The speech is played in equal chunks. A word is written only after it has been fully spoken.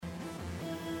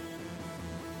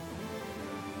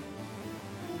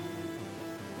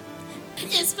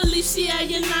It's Felicia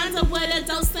Yolanda with a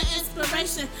dose of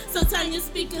inspiration. So turn your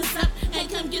speakers up and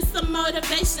come get some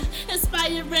motivation.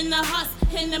 Inspiring the hearts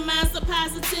and the minds of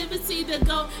positivity. The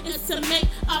goal is to make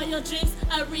all your dreams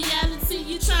a reality.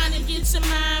 You trying to get your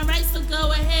mind right, so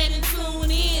go ahead and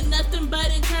tune in. Nothing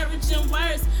but encouraging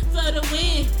words for the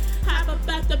win. Hop up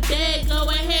out the bed, go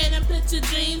ahead and put your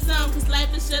dreams on. Cause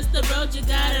life is just a road, you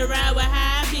gotta ride with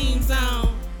high beams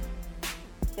on.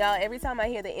 Y'all, every time I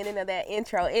hear the ending of that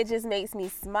intro, it just makes me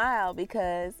smile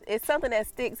because it's something that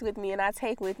sticks with me and I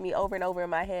take with me over and over in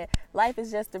my head. Life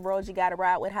is just the road you gotta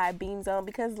ride with high beams on,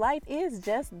 because life is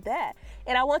just that.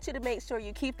 And I want you to make sure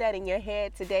you keep that in your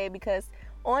head today, because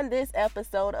on this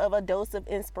episode of A Dose of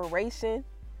Inspiration,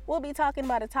 we'll be talking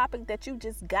about a topic that you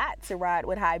just got to ride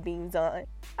with high beams on.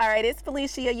 All right, it's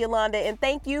Felicia Yolanda, and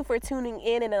thank you for tuning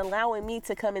in and allowing me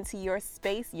to come into your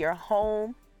space, your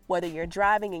home, whether you're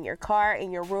driving in your car,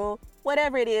 in your room,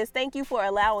 whatever it is. Thank you for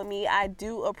allowing me. I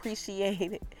do appreciate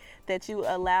it that you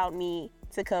allowed me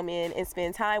to come in and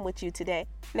spend time with you today.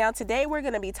 Now, today we're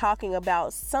going to be talking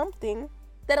about something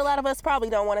that a lot of us probably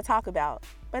don't want to talk about,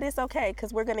 but it's okay,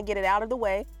 because we're going to get it out of the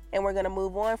way and we're going to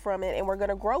move on from it and we're going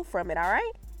to grow from it, all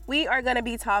right? We are going to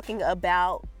be talking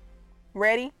about,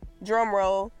 ready? Drum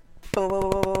roll.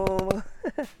 Boom.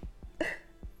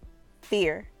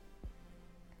 Fear.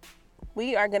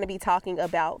 We are going to be talking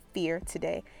about fear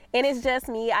today. And it's just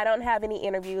me. I don't have any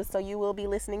interviews, so you will be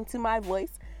listening to my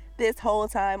voice this whole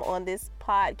time on this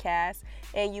podcast.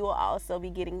 And you will also be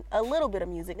getting a little bit of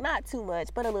music, not too much,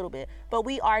 but a little bit. But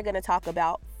we are going to talk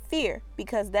about fear,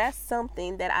 because that's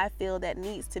something that I feel that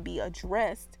needs to be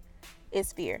addressed,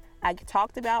 is fear. I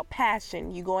talked about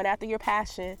passion, you going after your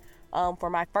passion for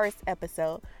my first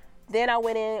episode. Then I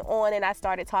went on and I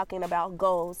started talking about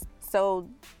goals. So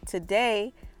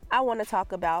today, I want to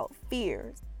talk about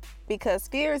fears, because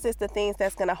fears is the things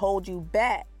that's going to hold you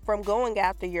back from going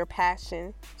after your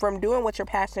passion, from doing what you're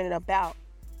passionate about,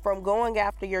 from going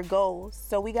after your goals.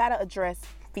 So we got to address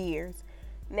fears.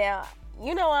 Now,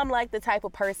 you know, I'm like the type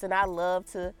of person, I love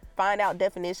to find out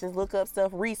definitions, look up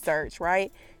stuff, research,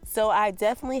 right? So I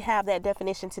definitely have that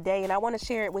definition today, and I want to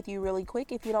share it with you really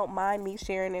quick, if you don't mind me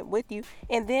sharing it with you.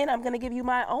 And then I'm going to give you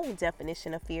my own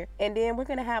definition of fear. And then we're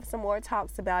going to have some more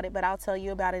talks about it, but I'll tell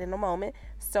you about it in a moment.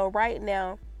 So right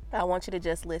now, I want you to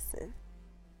just listen.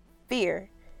 Fear.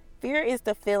 Fear is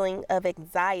the feeling of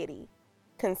anxiety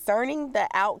concerning the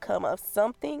outcome of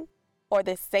something or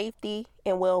the safety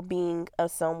and well-being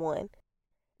of someone.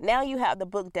 Now you have the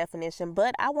book definition,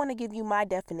 but I want to give you my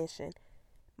definition.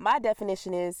 My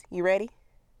definition is, you ready?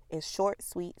 It's short,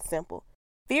 sweet, simple.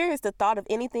 Fear is the thought of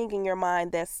anything in your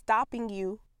mind that's stopping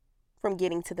you from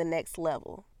getting to the next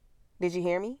level. Did you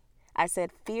hear me? I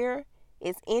said fear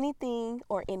is anything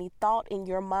or any thought in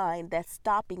your mind that's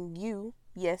stopping you,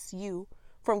 yes, you,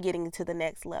 from getting to the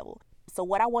next level. So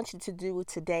what I want you to do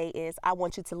today is I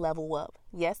want you to level up.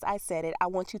 Yes, I said it. I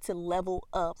want you to level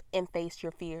up and face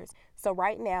your fears. So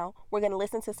right now, we're going to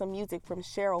listen to some music from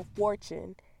Cheryl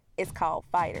Fortune. It's called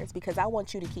Fighters, because I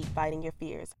want you to keep fighting your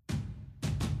fears.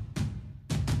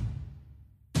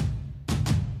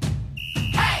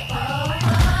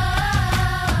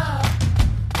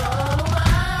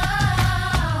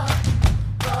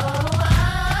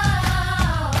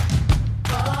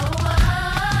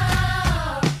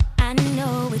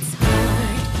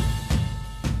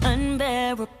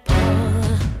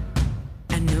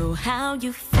 How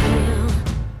you feel.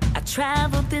 I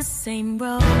traveled this same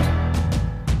road,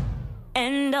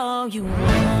 and all you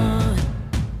want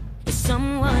is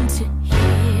someone to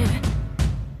hear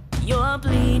your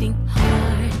bleeding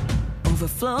heart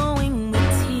overflowing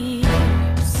with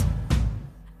tears.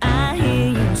 I hear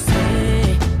you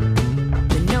say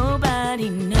that nobody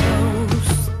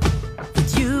knows,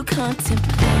 that you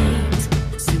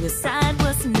contemplate suicide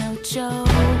was no joke.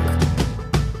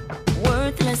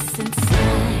 Worthless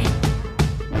inside,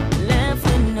 left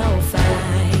with no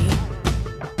fight.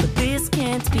 But this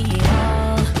can't be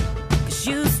all, 'cause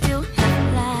you still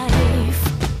have life.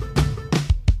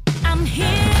 I'm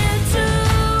here to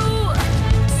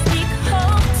speak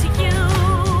hope to you.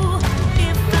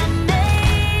 If I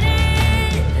made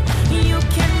it, you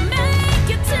can make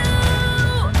it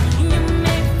too. You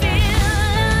may feel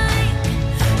like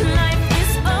life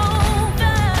is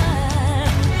over.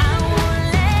 I won't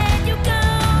let you go.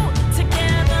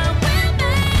 Together we'll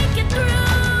make it through.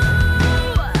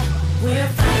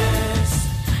 We're fighters,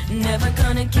 never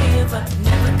gonna give up,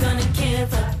 never gonna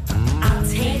give up. I'll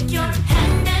take your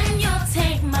hand and you'll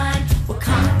take mine. We'll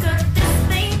conquer this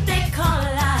thing they call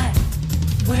life.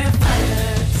 We're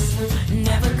fighters,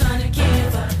 never gonna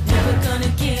give up, never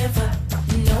gonna give up.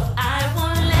 No, I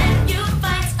won't let you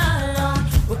fight alone.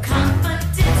 We're confident.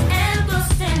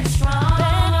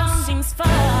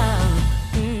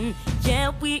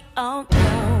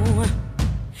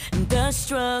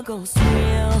 struggle's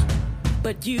real,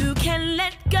 but you can't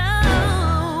let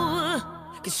go,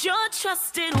 'cause you're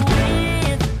trusted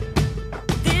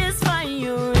with this fight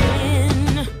you're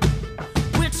in.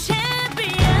 We're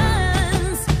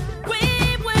champions,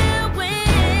 we will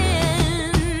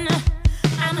win.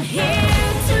 I'm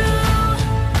here to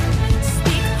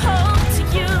speak hope to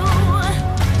you.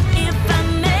 If I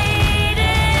made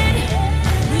it,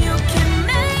 you can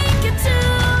make it too.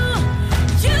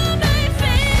 You may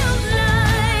feel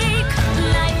like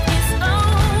life is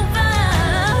over.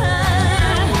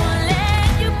 I won't let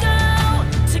you go.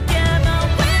 Together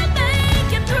we'll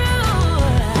make it through.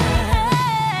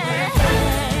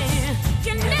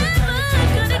 You're never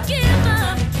gonna give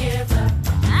up.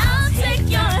 I'll take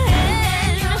your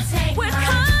hand. We're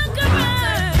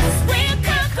conquerors. We're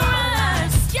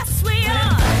conquerors. Yes, we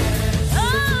are. Oh,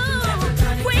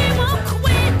 we won't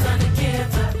quit.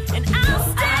 And I'll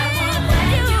stand with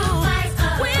you.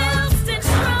 We'll stand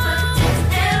strong.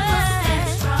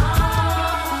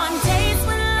 On days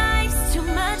when life's too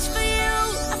much for you,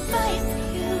 I fight for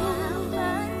you.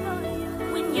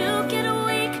 When you get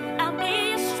weak, I'll be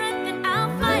your strength and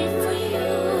I'll fight for you.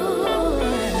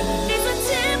 These are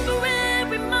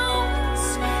temporary moments.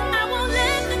 I won't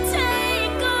let them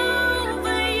take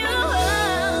over you.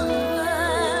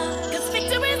 'Cause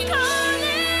victory's calling.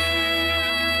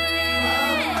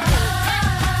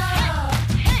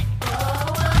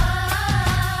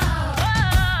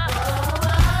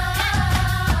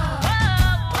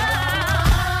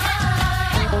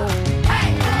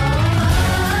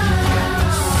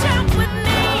 Shout with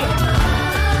me.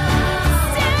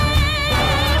 Stand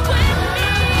with me.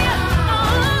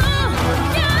 Oh,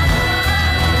 yeah.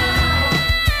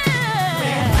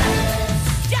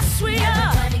 Yes, we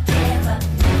are.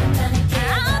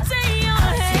 I'll take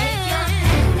your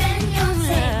hand.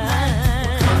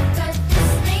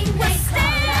 We'll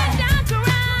stand our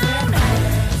ground.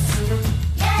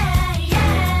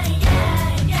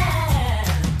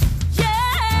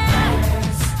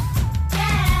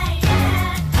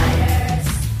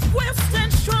 We'll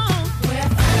stand strong.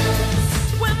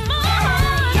 We're more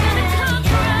than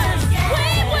conquerors. We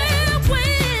will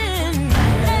win.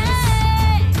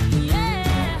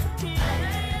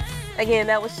 Again,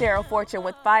 that was Cheryl Fortune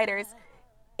with Fighters.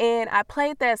 And I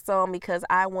played that song because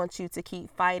I want you to keep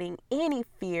fighting any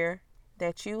fear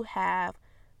that you have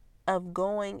of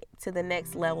going to the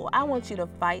next level. I want you to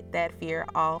fight that fear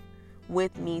off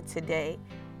with me today.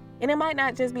 And it might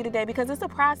not just be today because it's a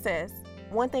process.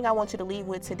 One thing I want you to leave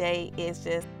with today is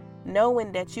just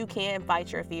knowing that you can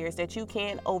fight your fears, that you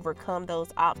can overcome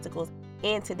those obstacles.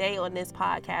 And today on this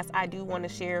podcast, I do want to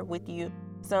share with you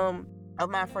some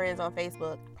of my friends on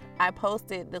Facebook. I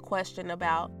posted the question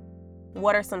about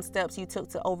what are some steps you took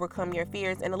to overcome your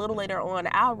fears, and a little later on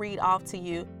I'll read off to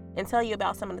you and tell you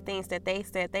about some of the things that they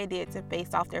said they did to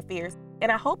face off their fears.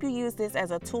 And I hope you use this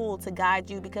as a tool to guide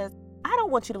you, because I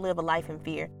don't want you to live a life in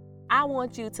fear. I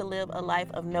want you to live a life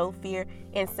of no fear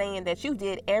and saying that you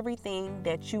did everything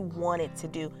that you wanted to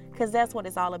do, because that's what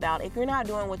it's all about. If you're not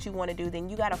doing what you want to do, then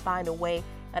you got to find a way,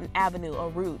 an avenue, a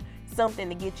route, something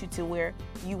to get you to where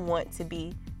you want to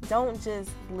be. Don't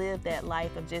just live that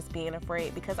life of just being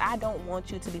afraid, because I don't want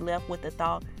you to be left with the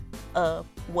thought of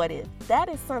what if. That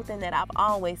is something that I've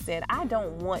always said. I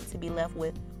don't want to be left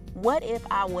with, what if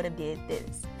I would have did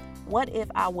this? What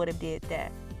if I would have did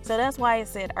that? So that's why I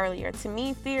said earlier, to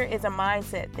me, fear is a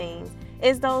mindset thing.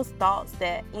 It's those thoughts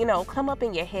that, come up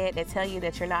in your head that tell you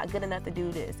that you're not good enough to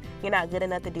do this. You're not good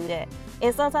enough to do that.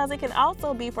 And sometimes it can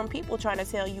also be from people trying to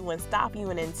tell you and stop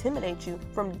you and intimidate you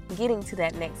from getting to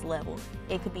that next level.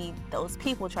 It could be those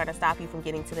people trying to stop you from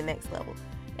getting to the next level.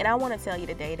 And I want to tell you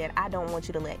today that I don't want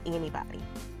you to let anybody,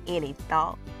 any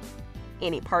thought,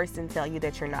 any person tell you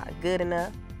that you're not good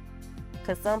enough.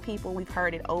 Because some people, we've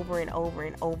heard it over and over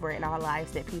and over in our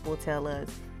lives that people tell us,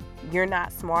 you're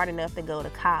not smart enough to go to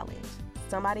college.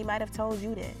 Somebody might have told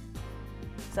you that.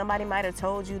 Somebody might have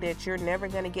told you that you're never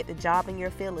going to get the job in your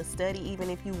field of study,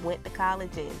 even if you went to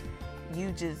college and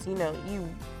you just, you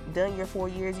done your 4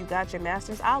 years, you got your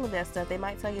master's, all of that stuff. They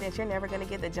might tell you that you're never going to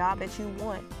get the job that you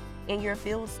want in your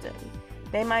field study.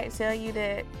 They might tell you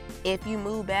that if you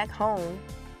move back home,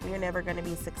 you're never going to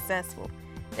be successful.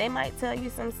 They might tell you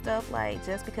some stuff like,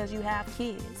 just because you have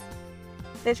kids,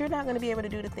 that you're not going to be able to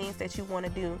do the things that you want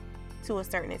to do to a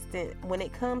certain extent. When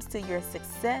it comes to your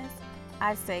success,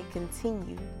 I say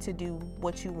continue to do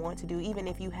what you want to do. Even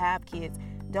if you have kids,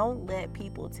 don't let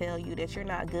people tell you that you're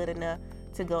not good enough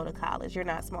to go to college, you're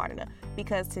not smart enough.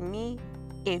 Because to me,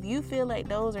 if you feel like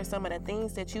those are some of the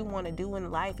things that you want to do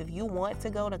in life, if you want to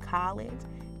go to college,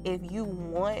 if you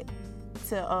want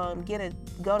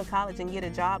go to college and get a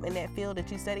job in that field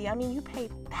that you study. I mean, you pay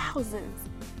thousands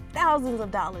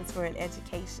of dollars for an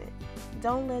education.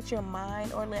 Don't let your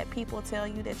mind or let people tell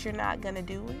you that you're not gonna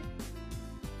do it.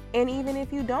 And even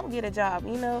if you don't get a job,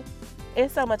 you know,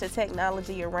 it's so much of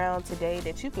technology around today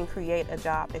that you can create a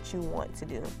job that you want to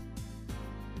do.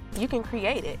 You can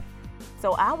create it.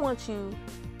 So I want you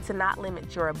to not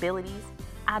limit your abilities.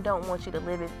 I don't want you to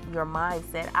limit your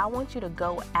mindset. I want you to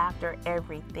go after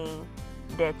everything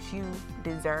that you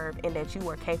deserve and that you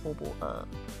are capable of.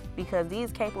 Because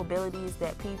these capabilities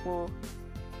that people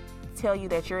tell you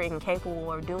that you're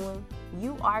incapable of doing,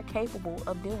 you are capable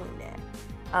of doing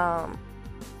that.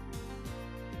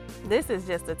 This is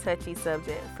just a touchy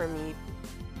subject for me.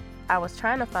 I was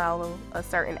trying to follow a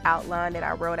certain outline that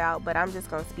I wrote out, but I'm just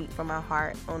going to speak from my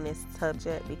heart on this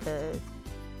subject because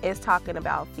it's talking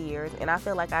about fears, and I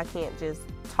feel like I can't just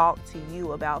talk to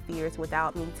you about fears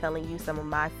without me telling you some of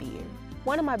my fears.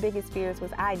 One of my biggest fears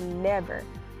was I never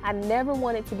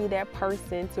wanted to be that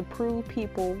person to prove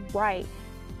people right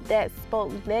that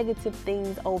spoke negative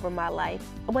things over my life.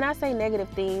 When I say negative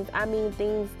things, I mean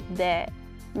things that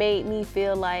made me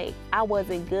feel like I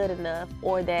wasn't good enough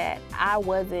or that I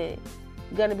wasn't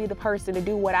gonna be the person to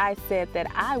do what I said that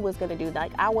I was gonna do.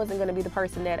 Like I wasn't gonna be the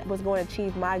person that was going to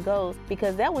achieve my goals,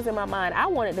 because that was in my mind. I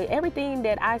wanted everything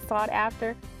that I sought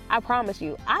after, I promise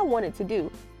you, I wanted to do.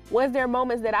 Was there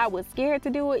moments that I was scared to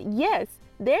do it? Yes,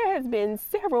 there has been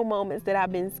several moments that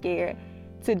I've been scared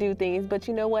to do things, but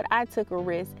you know what? I took a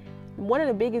risk. One of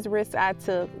the biggest risks I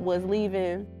took was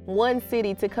leaving one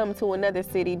city to come to another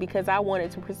city because I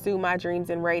wanted to pursue my dreams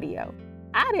in radio.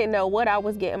 I didn't know what I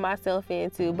was getting myself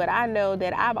into, but I know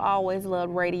that I've always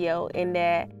loved radio and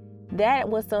that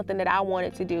was something that I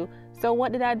wanted to do. So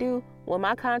what did I do? When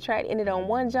my contract ended on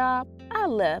one job, I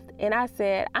left and I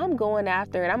said, I'm going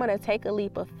after it. I'm going to take a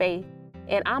leap of faith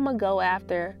and I'm going to go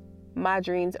after my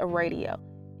dreams of radio.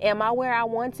 Am I where I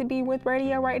want to be with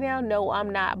radio right now? No,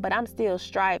 I'm not, but I'm still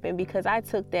striving because I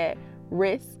took that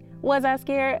risk. Was I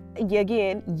scared?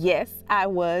 Again, yes, I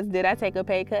was. Did I take a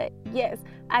pay cut? Yes,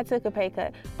 I took a pay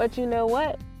cut. But you know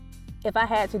what? If I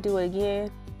had to do it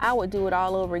again, I would do it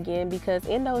all over again, because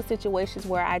in those situations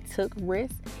where I took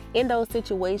risks, in those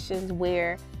situations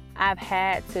where I've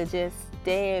had to just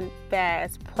stand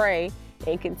fast, pray,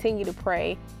 and continue to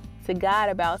pray to God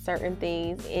about certain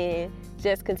things and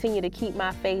just continue to keep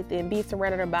my faith and be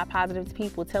surrounded by positive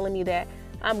people telling me that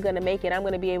I'm going to make it, I'm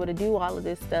going to be able to do all of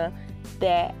this stuff,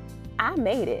 that I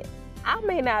made it. I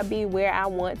may not be where I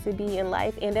want to be in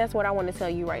life, and that's what I want to tell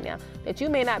you right now, that you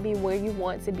may not be where you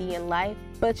want to be in life,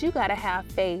 but you got to have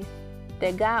faith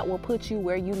that God will put you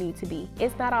where you need to be.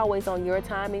 It's not always on your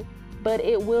timing, but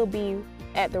it will be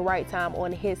at the right time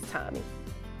on His timing.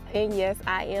 And yes,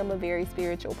 I am a very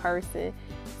spiritual person,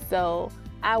 so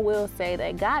I will say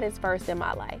that God is first in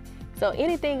my life. So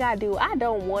anything I do, I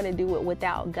don't want to do it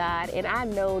without God. And I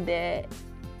know that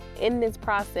in this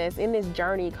process, in this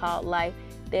journey called life,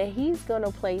 that He's going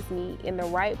to place me in the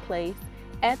right place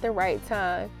at the right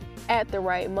time, at the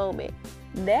right moment.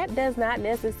 That does not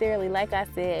necessarily, like I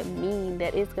said, mean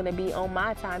that it's going to be on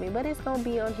my timing, but it's going to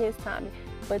be on His timing.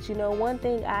 But you know, one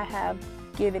thing I have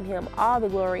given Him all the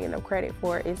glory and the credit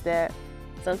for is that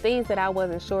some things that I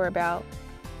wasn't sure about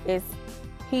is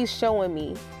He's showing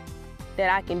me that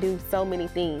I can do so many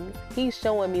things. He's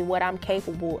showing me what I'm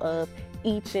capable of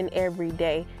each and every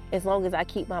day, as long as I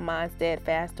keep my mind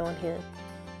steadfast on Him.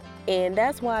 And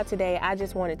that's why today I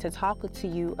just wanted to talk to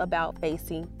you about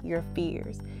facing your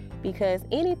fears. Because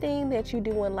anything that you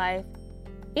do in life,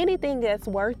 anything that's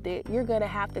worth it, you're going to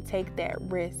have to take that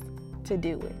risk to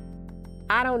do it.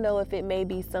 I don't know if it may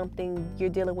be something you're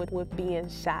dealing with being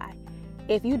shy.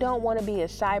 If you don't want to be a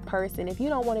shy person, if you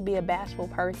don't want to be a bashful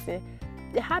person,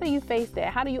 how do you face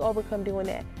that? How do you overcome doing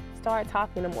that? Start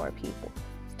talking to more people.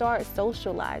 Start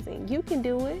socializing. You can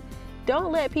do it.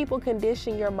 Don't let people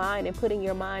condition your mind and put in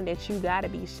your mind that you got to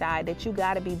be shy, that you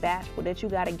got to be bashful, that you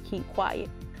got to keep quiet.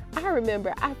 I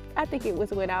remember, I think it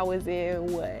was when I was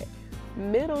in,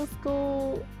 middle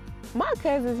school. My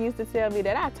cousins used to tell me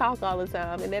that I talk all the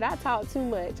time and that I talk too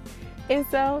much. And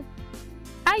so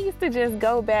I used to just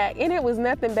go back, and it was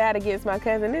nothing bad against my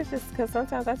cousin. It's just because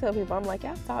sometimes I tell people, I'm like,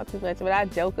 y'all talk too much, but I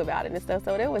joke about it and stuff.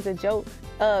 So there was a joke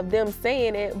of them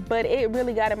saying it, but it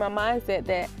really got in my mindset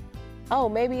that, oh,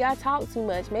 maybe I talk too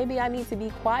much. Maybe I need to be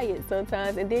quiet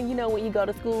sometimes. And then, you know, when you go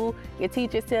to school, your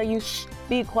teachers tell you, shh,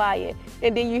 be quiet.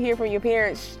 And then you hear from your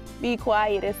parents, shh, be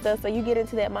quiet and stuff. So you get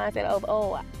into that mindset of,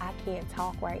 oh, I can't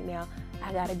talk right now.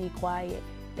 I got to be quiet.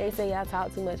 they say I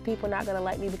talk too much. People not going to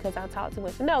like me because I talk too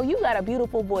much. No, you got a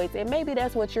beautiful voice, and maybe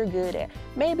that's what you're good at.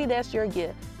 Maybe that's your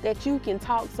gift, that you can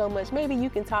talk so much. Maybe you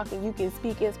can talk and you can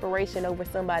speak inspiration over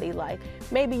somebody's life.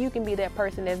 Maybe you can be that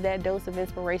person that's that dose of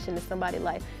inspiration to somebody's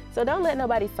life. So don't let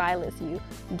nobody silence you.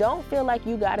 Don't feel like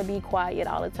you got to be quiet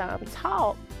all the time.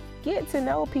 Talk. Get to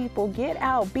know people. Get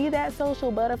out. Be that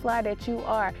social butterfly that you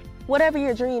are. Whatever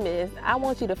your dream is, I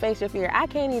want you to face your fear. I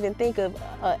can't even think of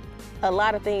a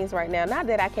lot of things right now. Not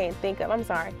that I can't think of. I'm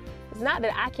sorry. It's not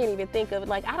that I can't even think of it.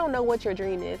 Like, I don't know what your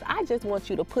dream is. I just want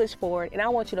you to push for it, and I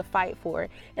want you to fight for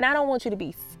it. And I don't want you to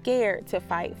be scared to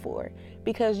fight for it,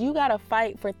 because you got to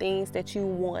fight for things that you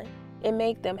want and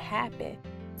make them happen.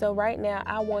 So right now,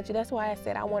 I want you, that's why I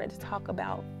said I wanted to talk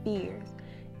about fears.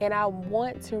 And I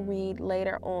want to read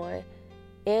later on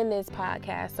in this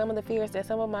podcast some of the fears that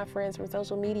some of my friends from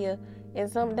social media,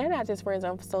 and they're not just friends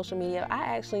on social media. I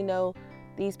actually know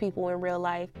these people in real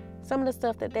life, some of the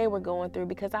stuff that they were going through,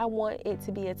 because I want it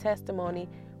to be a testimony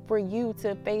for you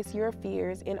to face your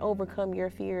fears and overcome your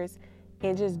fears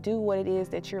and just do what it is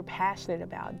that you're passionate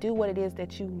about. Do what it is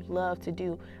that you love to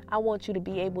do. I want you to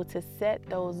be able to set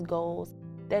those goals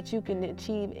that you can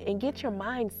achieve and get your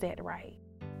mindset right.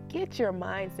 Get your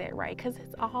mindset right, because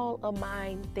it's all a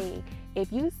mind thing.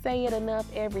 If you say it enough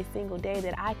every single day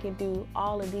that I can do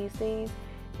all of these things,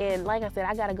 and like I said,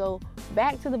 I got to go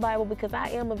back to the Bible because I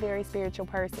am a very spiritual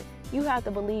person. You have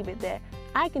to believe it that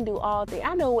I can do all things.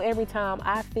 I know every time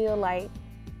I feel like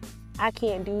I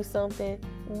can't do something,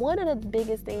 one of the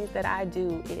biggest things that I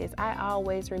do is I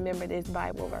always remember this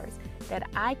Bible verse, that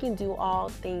I can do all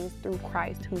things through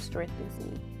Christ who strengthens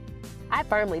me. I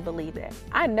firmly believe that.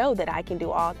 I know that I can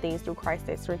do all things through Christ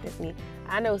that strengthens me.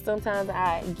 I know sometimes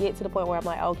I get to the point where I'm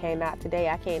like, okay, not today,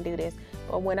 I can't do this.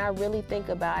 But when I really think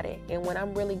about it and when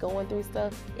I'm really going through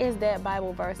stuff, it's that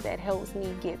Bible verse that helps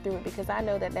me get through it, because I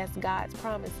know that that's God's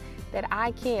promise, that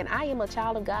I can. I am a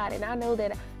child of God, and I know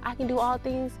that I can do all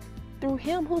things through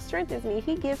Him who strengthens me.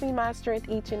 He gives me my strength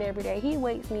each and every day. He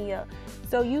wakes me up.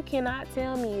 So you cannot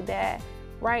tell me that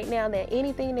right now that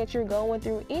anything that you're going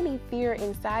through, any fear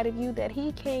inside of you, that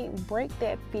He can't break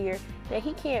that fear, that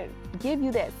He can't give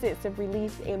you that sense of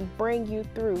relief and bring you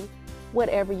through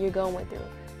whatever you're going through.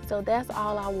 So that's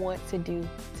all I want to do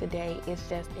today, is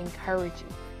just encourage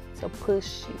you, to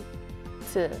push you,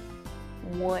 to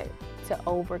want to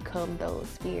overcome those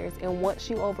fears. And once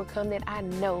you overcome that, I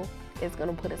know it's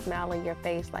going to put a smile on your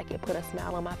face like it put a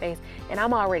smile on my face. And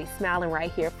I'm already smiling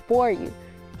right here for you,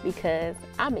 because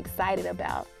I'm excited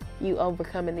about you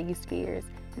overcoming these fears.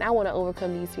 And I want to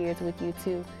overcome these fears with you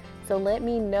too. So let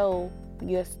me know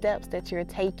your steps that you're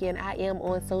taking. I am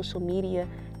on social media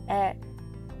at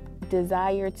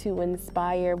Desire to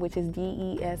Inspire, which is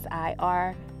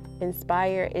DESIR.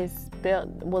 Inspire is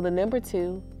spelled, well, the number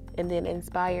 2, and then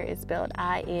Inspire is spelled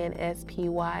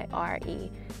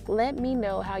INSPYRE. Let me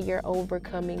know how you're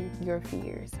overcoming your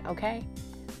fears, okay?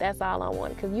 That's all I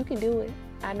want, because you can do it.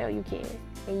 I know you can,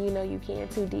 and you know you can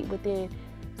too, deep within.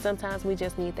 Sometimes we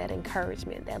just need that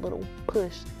encouragement, that little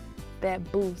push, that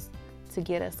boost to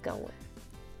get us going.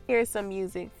 Here's some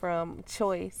music from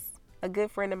Choice, a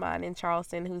good friend of mine in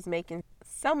Charleston who's making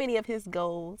so many of his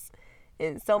goals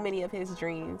and so many of his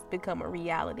dreams become a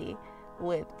reality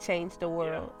with Change the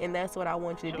World. And that's what I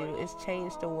want you to do, is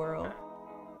change the world.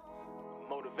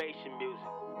 Motivation music.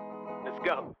 Let's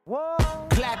go. Whoa.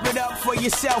 Clap it up for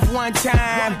yourself one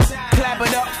time. Clap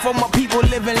it up for my people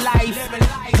living life.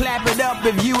 Clap it up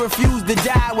if you refuse to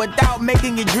die without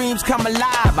making your dreams come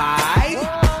alive, alright?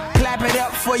 Clap it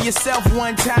up for yourself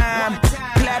one time.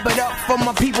 Clap it up for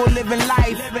my people living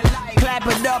life. Clap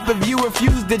it up if you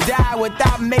refuse to die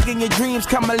without making your dreams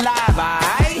come alive,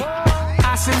 alright?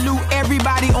 I salute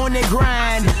everybody on their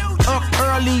grind. Up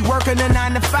early, working a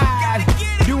 9 to 5.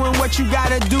 Doing what you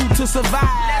gotta do to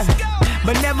survive.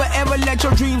 But never ever let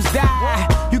your dreams die.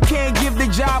 You can't give the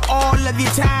job all of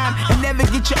your time and never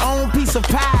get your own piece of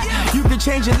pie. You can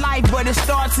change your life, but it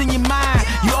starts in your mind.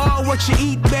 You are what you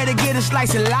eat, better get a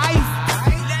slice of life.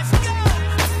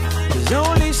 There's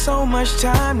only so much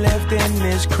time left in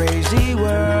this crazy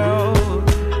world.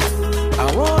 I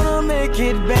wanna make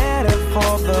it better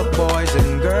for the boys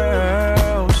and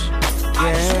girls. Yeah.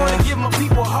 I just wanna give my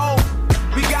people hope.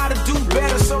 We gotta do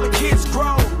better so the kids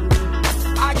grow.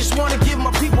 I just wanna give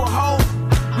my people hope.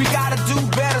 We gotta do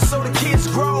better so the kids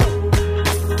grow.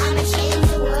 I'ma change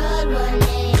the world one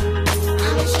day.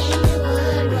 I'ma change the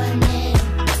world one day.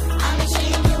 I'ma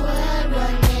change the world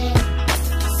one day.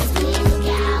 So please look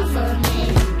out for me.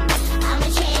 I'ma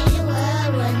change the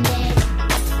world one day.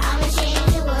 I'ma change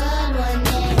the world one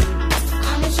day.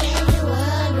 I'ma change the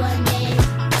world one day.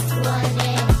 One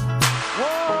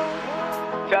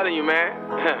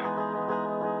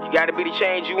You gotta be the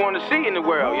change you want to see in the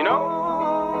world, you know?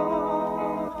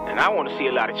 And I want to see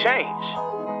a lot of change.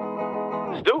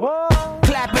 Let's do it.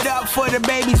 Clap it up for the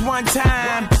babies one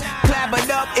time. Clap it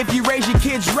up if you raise your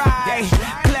kids right.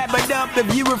 Clap it up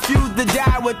if you refuse to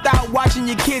die without watching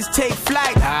your kids take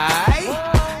flight.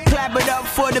 Aight? Clap it up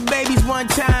for the babies one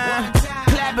time.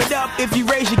 Clap it up if you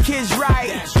raise your kids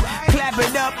right. Clap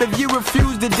it up if you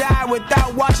refuse to die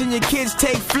without watching your kids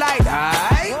take flight.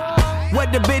 Aight?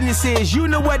 What the business is, you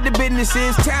know what the business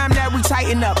is. Time that we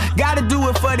tighten up, gotta do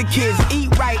it for the kids.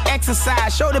 Eat right,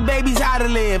 exercise, show the babies how to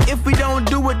live. If we don't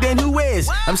do it, then who is?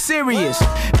 I'm serious.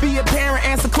 Be a parent,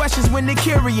 answer questions when they're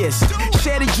curious.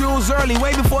 Share the jewels early,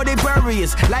 way before they bury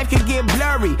us. Life can get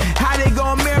blurry, how they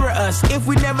gon' mirror us? If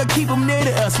we never keep them near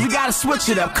to us, we gotta switch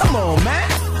it up, come on man.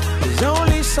 There's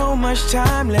only so much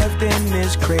time left in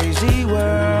this crazy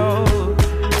world.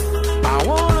 I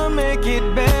wanna make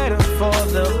it better for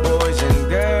the boys and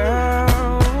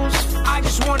girls. I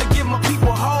just wanna give my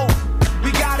people hope.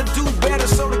 We gotta do better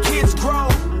so the kids grow.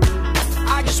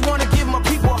 I just wanna give my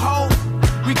people hope.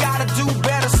 We gotta do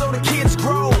better so the kids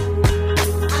grow.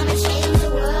 I'ma change the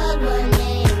world one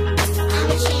day.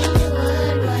 I'ma change the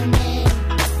world one day.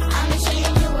 I'ma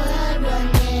change the world one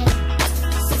day.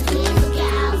 So please look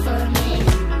out for me.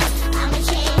 I'ma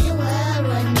change the world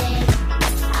one day.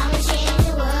 I'ma change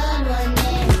the world one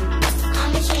day.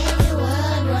 I'ma change the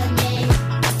world one day.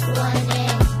 One day.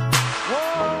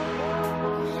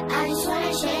 I just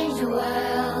wanna change the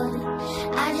world.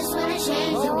 I just wanna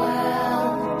change the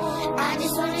world. I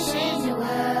just wanna change the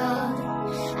world.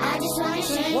 I just wanna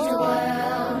change the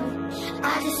world. I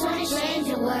just wanna change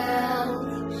the world.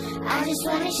 I just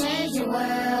wanna change the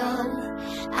world.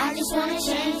 I just wanna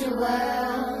change the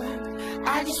world.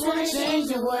 I just wanna change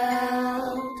the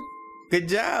world. Good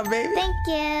job, baby. Thank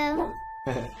you.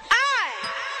 I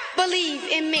believe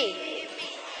in me.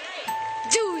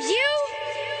 Do you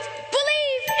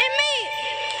believe in me?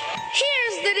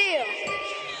 Here's the deal.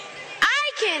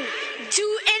 I can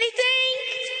do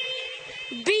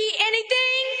anything, be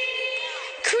anything,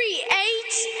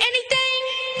 create anything,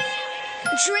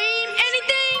 dream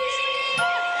anything,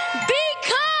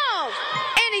 become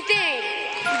anything,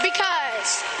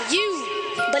 because you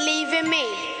believe in me.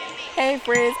 Hey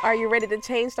friends, are you ready to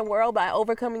change the world by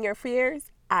overcoming your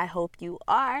fears? I hope you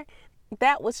are.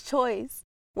 That was Choice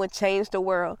with Change the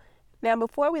World. Now,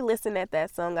 before we listen at that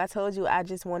song, I told you I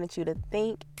just wanted you to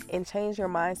think and change your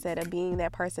mindset of being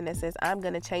that person that says, I'm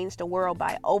going to change the world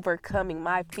by overcoming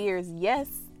my fears. Yes.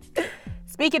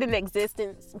 Speak it in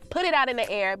existence. Put it out in the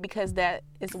air, because that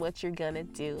is what you're going to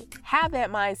do. Have that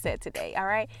mindset today, all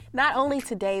right? Not only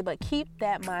today, but keep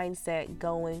that mindset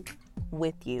going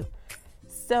with you.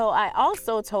 So I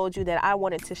also told you that I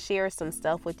wanted to share some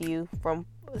stuff with you,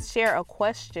 share a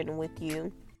question with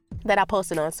you that I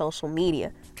posted on social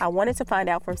media. I wanted to find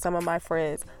out from some of my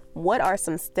friends, what are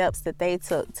some steps that they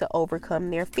took to overcome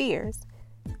their fears?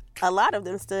 A lot of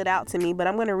them stood out to me, but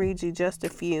I'm going to read you just a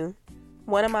few.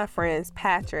 One of my friends,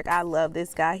 Patrick, I love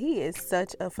this guy. He is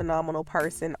such a phenomenal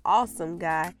person, awesome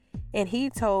guy. And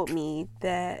he told me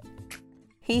that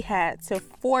he had to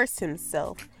force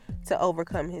himself to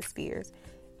overcome his fears.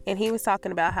 And he was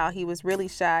talking about how he was really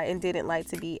shy and didn't like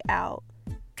to be out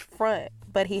front,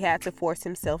 but he had to force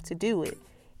himself to do it.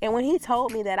 And when he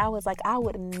told me that, I was like, I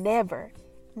would never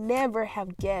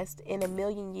have guessed in a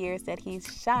million years that he's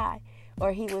shy,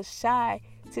 or he was shy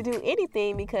to do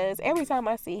anything, because every time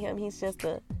I see him, he's just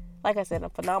like I said, a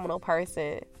phenomenal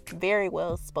person, very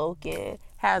well spoken,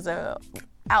 has a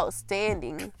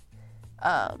outstanding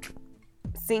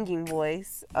singing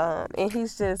voice, and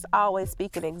he's just always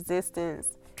speaking existence,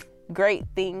 great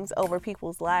things over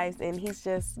people's lives, and he's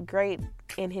just great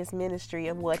in his ministry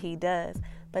of what he does.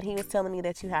 But he was telling me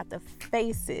that you have to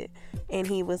face it, and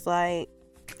he was like,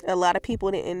 a lot of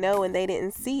people didn't know and they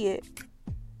didn't see it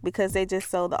because they just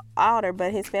saw the outer,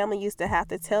 but his family used to have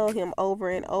to tell him over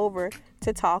and over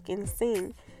to talk and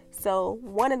sing. So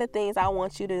one of the things I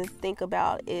want you to think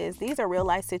about is, these are real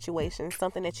life situations.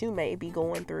 Something that you may be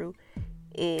going through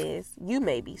is, you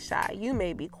may be shy, you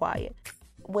may be quiet.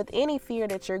 With any fear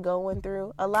that you're going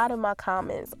through, a lot of my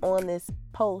comments on this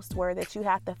post were that you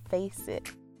have to face it.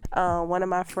 One of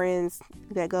my friends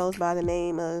that goes by the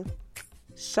name of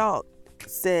Shalk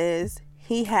says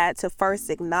he had to first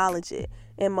acknowledge it.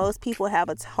 And most people have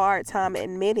a hard time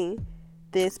admitting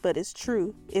this, but it's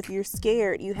true. If you're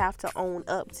scared, you have to own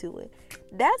up to it.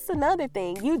 That's another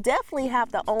thing. You definitely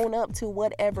have to own up to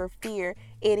whatever fear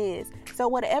it is. So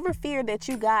whatever fear that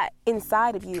you got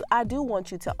inside of you, I do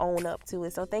want you to own up to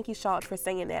it. So thank you, Shalk, for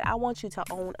saying that. I want you to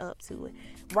own up to it.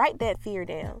 Write that fear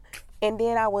down. And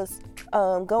then I was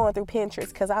going through Pinterest,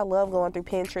 because I love going through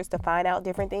Pinterest to find out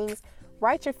different things.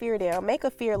 Write your fear down. Make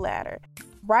a fear ladder.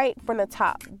 Write from the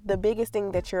top the biggest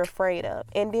thing that you're afraid of,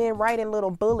 and then write in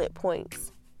little bullet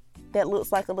points that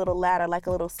looks like a little ladder, like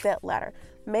a little step ladder.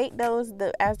 Make those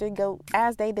as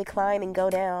they decline and go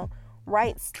down.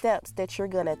 Write steps that you're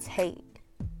gonna take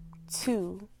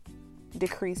to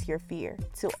decrease your fear,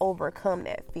 to overcome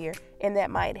that fear, and that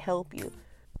might help you.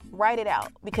 Write it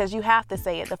out, because you have to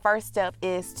say it. The first step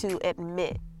is to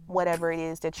admit whatever it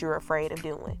is that you're afraid of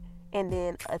doing, and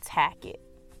then attack it.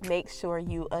 Make sure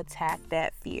you attack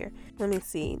that fear. Let me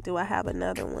see. Do I have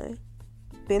another one?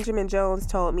 Benjamin Jones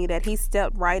told me that he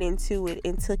stepped right into it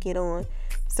and took it on.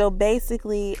 So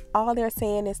basically, all they're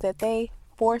saying is that they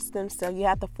force themselves. You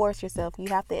have to force yourself. You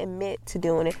have to admit to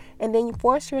doing it. And then you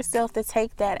force yourself to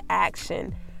take that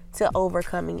action to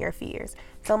overcoming your fears.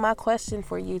 So my question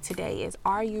for you today is,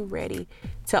 are you ready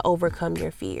to overcome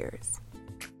your fears?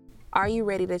 Are you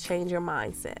ready to change your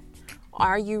mindset?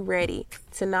 Are you ready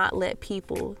to not let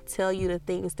people tell you the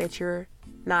things that you're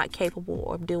not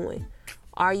capable of doing?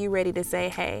 Are you ready to say,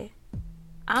 hey,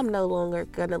 I'm no longer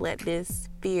gonna let this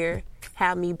fear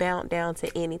have me bound down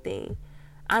to anything.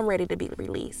 I'm ready to be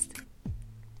released.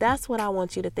 That's what I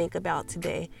want you to think about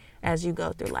today as you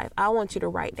go through life. I want you to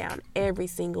write down every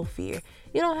single fear.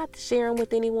 You don't have to share them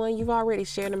with anyone. You've already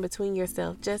shared them between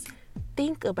yourself. Just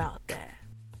think about that.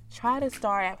 Try to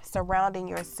start surrounding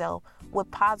yourself with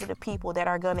positive people that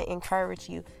are going to encourage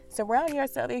you. Surround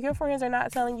yourself. If your friends are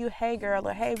not telling you, hey girl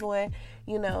or hey boy,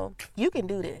 you can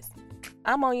do this.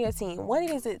 I'm on your team. What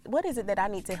is it that I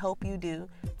need to help you do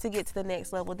to get to the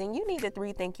next level? Then you need to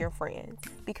rethink your friends,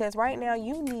 because right now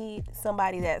you need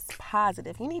somebody that's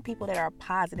positive. You need people that are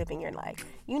positive in your life.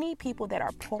 You need people that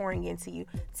are pouring into you,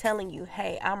 telling you,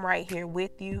 hey, I'm right here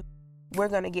with you. We're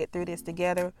going to get through this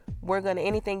together.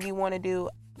 Anything you want to do,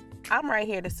 I'm right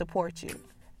here to support you.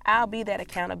 I'll be that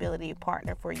accountability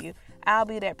partner for you. I'll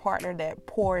be that partner that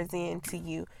pours into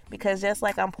you, because just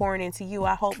like I'm pouring into you,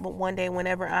 I hope one day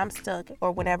whenever I'm stuck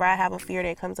or whenever I have a fear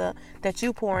that comes up, that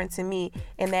you pour into me,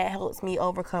 and that helps me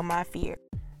overcome my fear.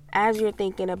 As you're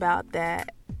thinking about that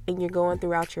and you're going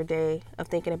throughout your day of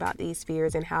thinking about these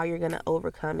fears and how you're going to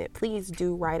overcome it, please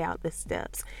do write out the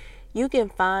steps. You can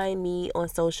find me on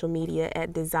social media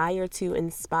at Desire to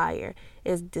Inspire.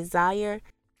 It's Desire,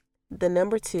 the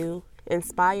number 2.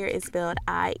 Inspire is spelled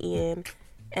INSPYRE.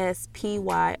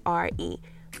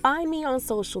 Find me on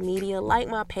social media, like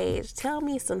my page, tell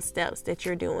me some steps that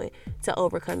you're doing to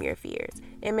overcome your fears,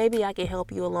 and maybe I can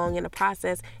help you along in the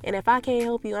process. And if I can't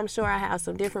help you, I'm sure I have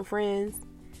some different friends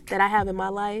that I have in my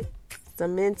life,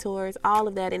 some mentors, all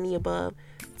of that in the above,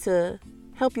 to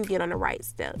help you get on the right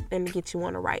step and get you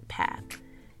on the right path.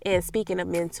 And speaking of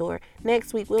mentor,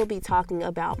 next week we'll be talking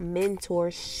about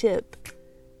mentorship,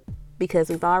 because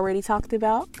we've already talked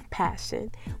about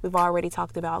passion, we've already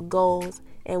talked about goals,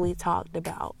 and we talked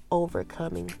about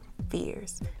overcoming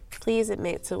fears. Please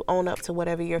own up to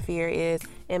whatever your fear is,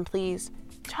 and please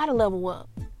try to level up.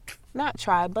 Not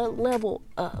try, but level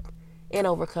up and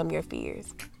overcome your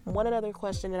fears. One other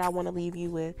question that I want to leave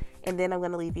you with, and then I'm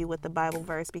going to leave you with the Bible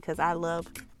verse, because I love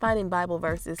finding Bible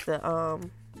verses to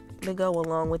go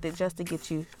along with it, just to get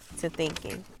you to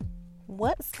thinking.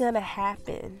 What's going to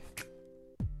happen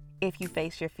if you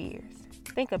face your fears?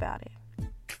 Think about it.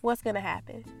 What's going to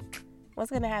happen? What's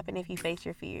going to happen if you face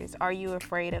your fears? Are you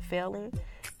afraid of failing?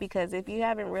 Because if you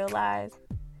haven't realized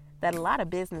that a lot of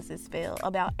businesses fail,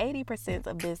 about 80%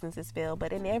 of businesses fail,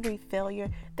 but in every failure,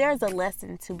 there's a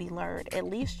lesson to be learned. At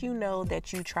least you know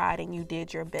that you tried and you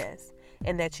did your best,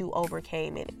 and that you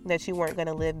overcame it, that you weren't going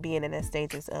to live being in the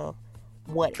stages of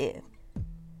what if.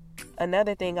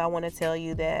 Another thing I want to tell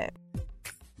you that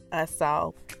I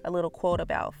saw a little quote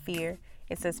about fear.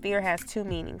 It says, fear has 2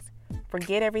 meanings: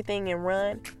 forget everything and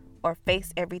run, or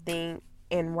face everything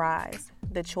and rise.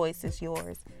 The choice is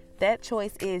yours. That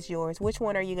choice is yours. Which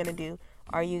one are you going to do?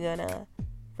 Are you going to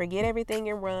forget everything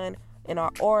and run,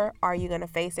 or are you going to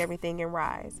face everything and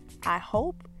rise? I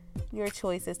hope your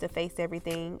choice is to face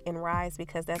everything and rise,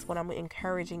 because that's what I'm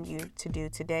encouraging you to do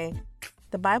today.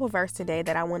 The Bible verse today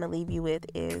that I want to leave you with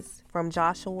is from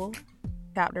Joshua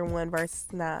chapter 1, verse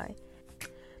 9.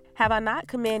 Have I not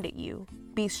commanded you?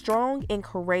 Be strong and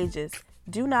courageous.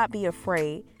 Do not be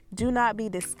afraid. Do not be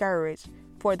discouraged,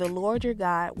 for the Lord your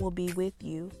God will be with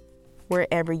you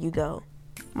wherever you go.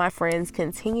 My friends,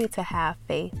 continue to have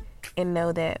faith and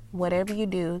know that whatever you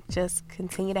do, just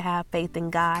continue to have faith in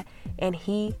God, and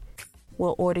He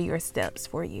will order your steps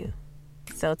for you.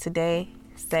 So today,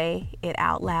 say it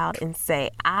out loud and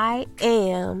say, I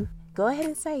am. Go ahead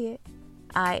and say it.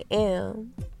 I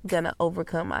am gonna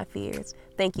overcome my fears.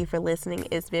 Thank you for listening.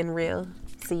 It's been real.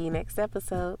 See you next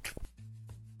episode.